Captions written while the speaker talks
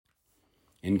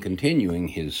In continuing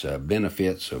his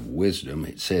benefits of wisdom,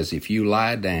 it says, if you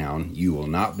lie down, you will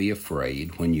not be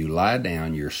afraid. When you lie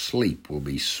down, your sleep will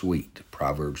be sweet.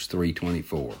 Proverbs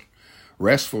 3:24.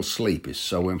 Restful sleep is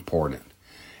so important.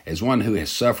 As one who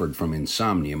has suffered from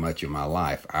insomnia much of my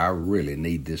life, I really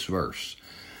need this verse.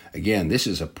 Again, this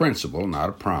is a principle, not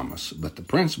a promise, but the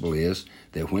principle is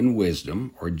that when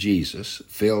wisdom, or Jesus,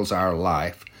 fills our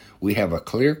life, we have a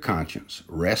clear conscience,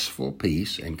 restful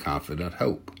peace, and confident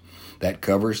hope. That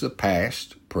covers the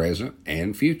past, present,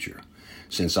 and future.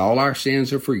 Since all our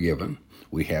sins are forgiven,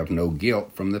 we have no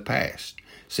guilt from the past.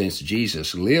 Since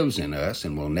Jesus lives in us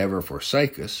and will never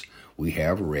forsake us, we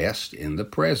have rest in the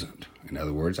present. In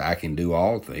other words, I can do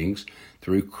all things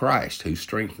through Christ who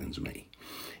strengthens me.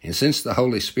 And since the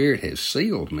Holy Spirit has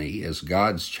sealed me as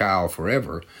God's child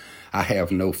forever, I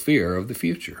have no fear of the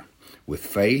future. With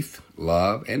faith,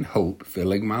 love, and hope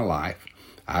filling my life,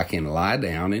 I can lie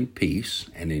down in peace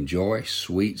and enjoy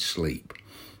sweet sleep.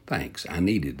 Thanks, I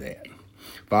needed that.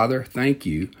 Father, thank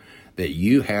you that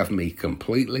you have me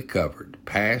completely covered,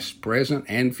 past, present,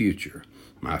 and future.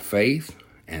 My faith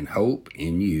and hope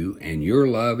in you and your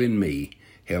love in me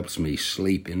helps me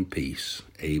sleep in peace.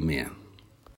 Amen.